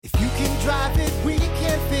drive it, we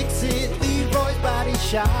can fix it. Leroy's Body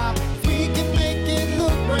Shop. We can make it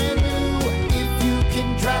look brand new. If you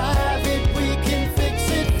can drive it, we can fix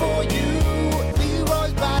it for you.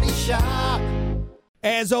 Leroy's Body Shop.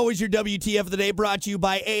 As always, your WTF of the day brought to you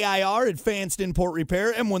by AIR, Advanced Import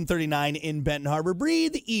Repair, M139 in Benton Harbor.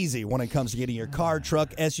 Breathe easy when it comes to getting your car, truck,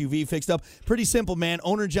 SUV fixed up. Pretty simple, man.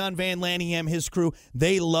 Owner John Van Lanningham, his crew,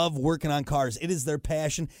 they love working on cars. It is their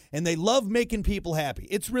passion, and they love making people happy.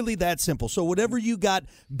 It's really that simple. So whatever you got,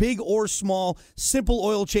 big or small, simple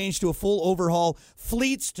oil change to a full overhaul,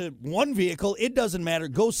 fleets to one vehicle, it doesn't matter.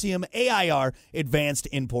 Go see them, AIR, Advanced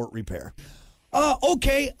Import Repair.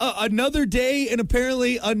 Another day and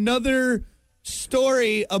apparently another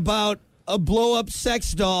story about a blow-up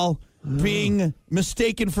sex doll being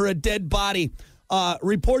mistaken for a dead body.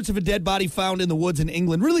 Reports of a dead body found in the woods in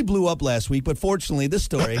England really blew up last week, but fortunately this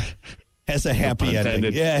story has a happy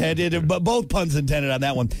ending. Yeah, it did, but both puns intended on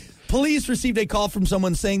that one. Police received a call from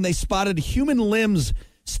someone saying they spotted human limbs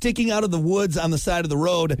sticking out of the woods on the side of the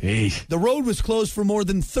road. Hey. The road was closed for more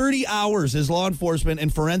than 30 hours as law enforcement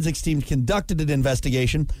and forensics teams conducted an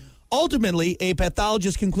investigation. Ultimately, a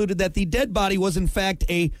pathologist concluded that the dead body was in fact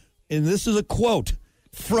and this is a quote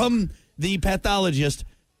from the pathologist,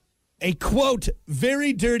 a quote,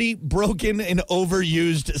 very dirty, broken, and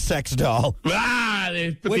overused sex doll.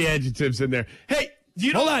 They put the adjectives in there. Hey,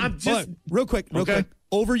 hold on. Real quick.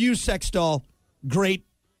 Overused sex doll, great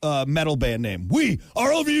metal band name. We are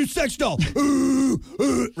Overused Sex Doll.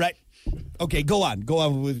 Right. Okay, go on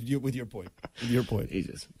with your point.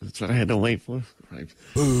 Jesus, that's what I had to wait for. Right.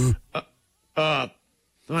 I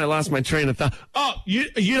lost my train of thought. Oh,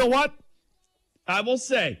 you know what? I will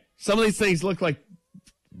say some of these things look like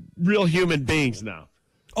real human beings now.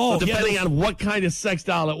 Oh, but depending on what kind of sex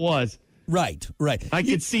doll it was. Right. I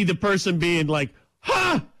could see the person being like,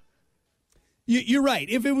 "Ha!" You're right.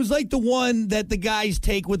 If it was like the one that the guys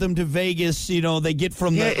take with them to Vegas, they get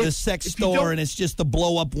from the sex store, and it's just the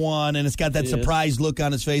blow-up one, and it's got that surprised look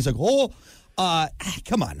on his face, like,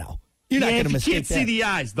 come on now. You're not going to mistake that. You can't see the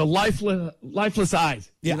eyes, the lifeless eyes.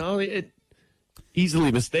 Yeah.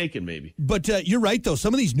 Easily mistaken, maybe. But you're right, though.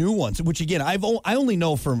 Some of these new ones, which, again, I only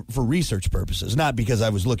know for research purposes, not because I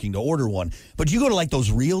was looking to order one, but you go to, like,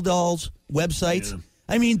 those Real Dolls websites. Yeah.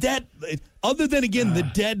 I mean, that, other than, again, the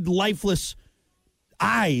dead, lifeless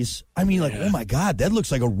eyes, I mean, like, oh my God, that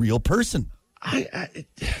looks like a real person.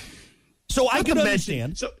 So I can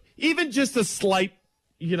understand. So even just a slight,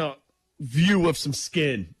 view of some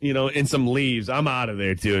skin, and some leaves, I'm out of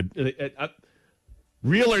there, dude.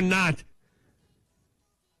 Real or not,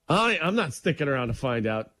 I'm not sticking around to find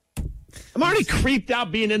out. I'm already creeped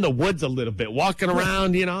out being in the woods a little bit, walking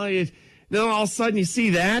around, then all of a sudden you see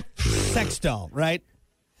that. Sex doll, right?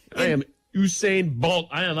 I am Usain Bolt.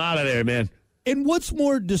 I am out of there, man. And what's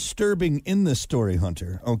more disturbing in this story,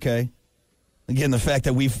 Hunter, okay? Again, the fact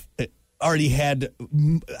that we've already had,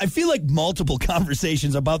 I feel like, multiple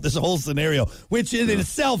conversations about this whole scenario, which in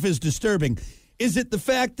itself is disturbing. Is it the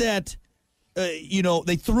fact that,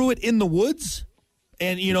 they threw it in the woods?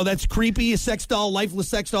 And, that's creepy, a sex doll, lifeless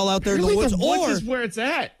sex doll out there in the woods? The woods is where it's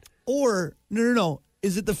at. Or, no.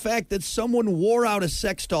 Is it the fact that someone wore out a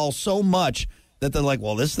sex doll so much that they're like,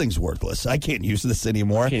 well, this thing's worthless. I can't use this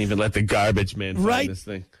anymore. Can't even let the garbage man find this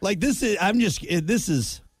thing. Like, this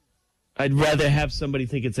is... I'd rather have somebody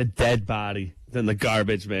think it's a dead body than the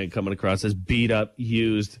garbage man coming across as beat up,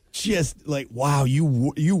 used. Just like, wow, you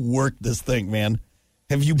worked this thing, man.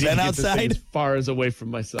 Have you been outside? As far as away from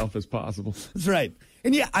myself as possible. That's right.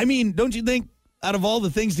 And yeah, I mean, don't you think out of all the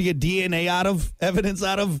things to get DNA evidence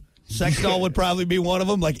out of, sex doll would probably be one of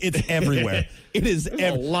them? Like, it's everywhere. It is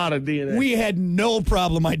a lot of DNA. We had no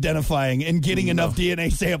problem identifying and getting enough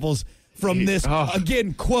DNA samples from this,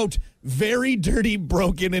 again, quote, very dirty,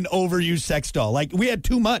 broken, and overused sex doll. Like, we had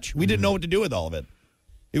too much. We didn't know what to do with all of it.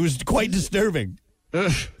 It was quite disturbing.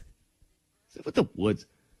 With the woods.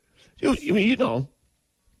 Yeah.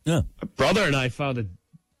 My brother and I found a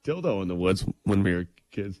dildo in the woods when we were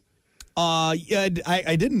kids. Yeah,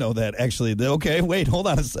 I didn't know that, actually. Okay, wait, hold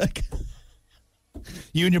on a sec.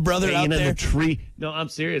 You and your brother out there? In the tree. No, I'm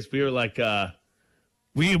serious. We were like,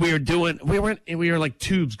 we were like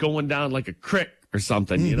tubes going down like a creek or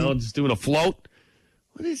something, just doing a float.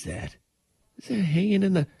 What is that? Is that hanging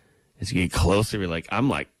in the... As you get closer, you're like,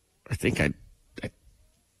 I think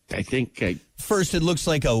First, it looks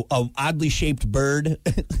like a oddly shaped bird.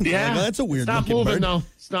 Yeah. Like, well, that's a weird looking bird. It's not moving, no.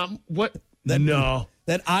 It's not... What? No.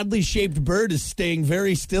 That oddly shaped bird is staying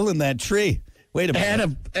very still in that tree. Wait a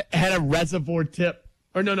minute. It had a reservoir tip.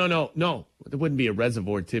 Or no. It wouldn't be a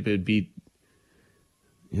reservoir tip. It would be,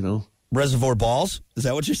 Reservoir balls? Is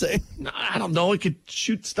that what you're saying? No, I don't know. It could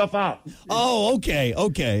shoot stuff out. Oh,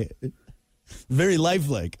 okay. Very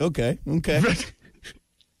lifelike. Okay. Don't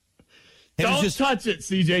touch it,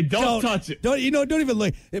 CJ. Don't touch it. Don't even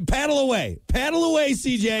look. Paddle away,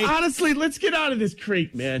 CJ. Honestly, let's get out of this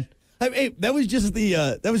creek, man. Hey, that was just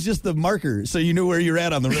the marker, so you knew where you're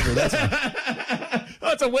at on the river. That's all.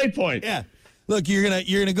 That's a waypoint. Yeah. Look, you're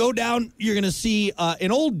gonna go down. You're gonna see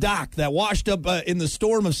an old dock that washed up in the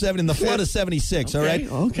storm of in the flood of '76. All right.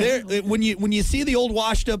 Okay. There, when you see the old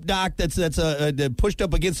washed up dock that's pushed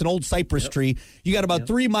up against an old cypress tree, you got about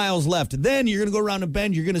 3 miles left. Then you're gonna go around a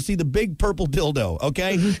bend. You're gonna see the big purple dildo.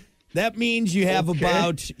 Okay. That means you have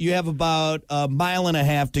about a mile and a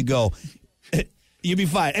half to go. You'll be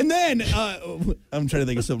fine. And then I'm trying to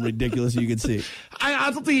think of something ridiculous you can see.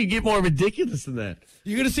 I don't think you get more ridiculous than that.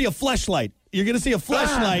 You're going to see a fleshlight.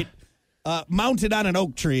 Mounted on an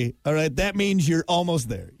oak tree. All right. That means you're almost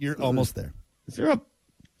there. Almost there. Is there a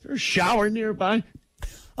shower nearby?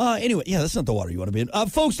 Anyway, yeah, that's not the water you want to be in.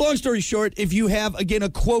 Folks, long story short, if you have, again, a,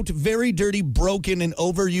 quote, very dirty, broken, and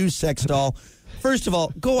overused sex doll, first of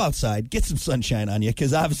all, go outside. Get some sunshine on you,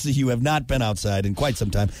 because obviously you have not been outside in quite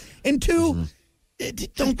some time. And two,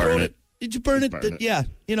 don't burn it. Did you burn it? Yeah.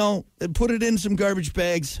 Put it in some garbage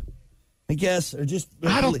bags, I guess, or just.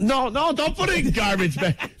 No, don't put it in garbage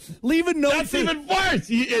bag. Leave a note. That's even worse.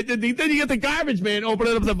 Then you get the garbage man, open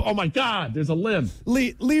it up, oh my God, there's a limb.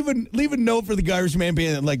 Leave a note for the garbage man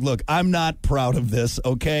being like, look, I'm not proud of this,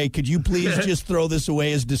 okay? Could you please just throw this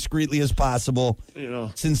away as discreetly as possible?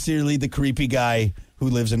 Sincerely, the creepy guy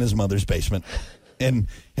who lives in his mother's basement and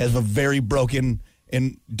has a very broken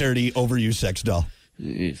and dirty, overused sex doll.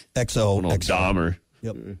 XO. Dahmer.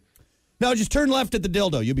 Yep. No, just turn left at the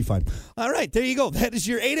dildo. You'll be fine. All right, there you go. That is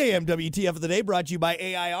your 8 a.m. WTF of the day, brought to you by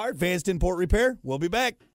AIR, Advanced Import Repair. We'll be back.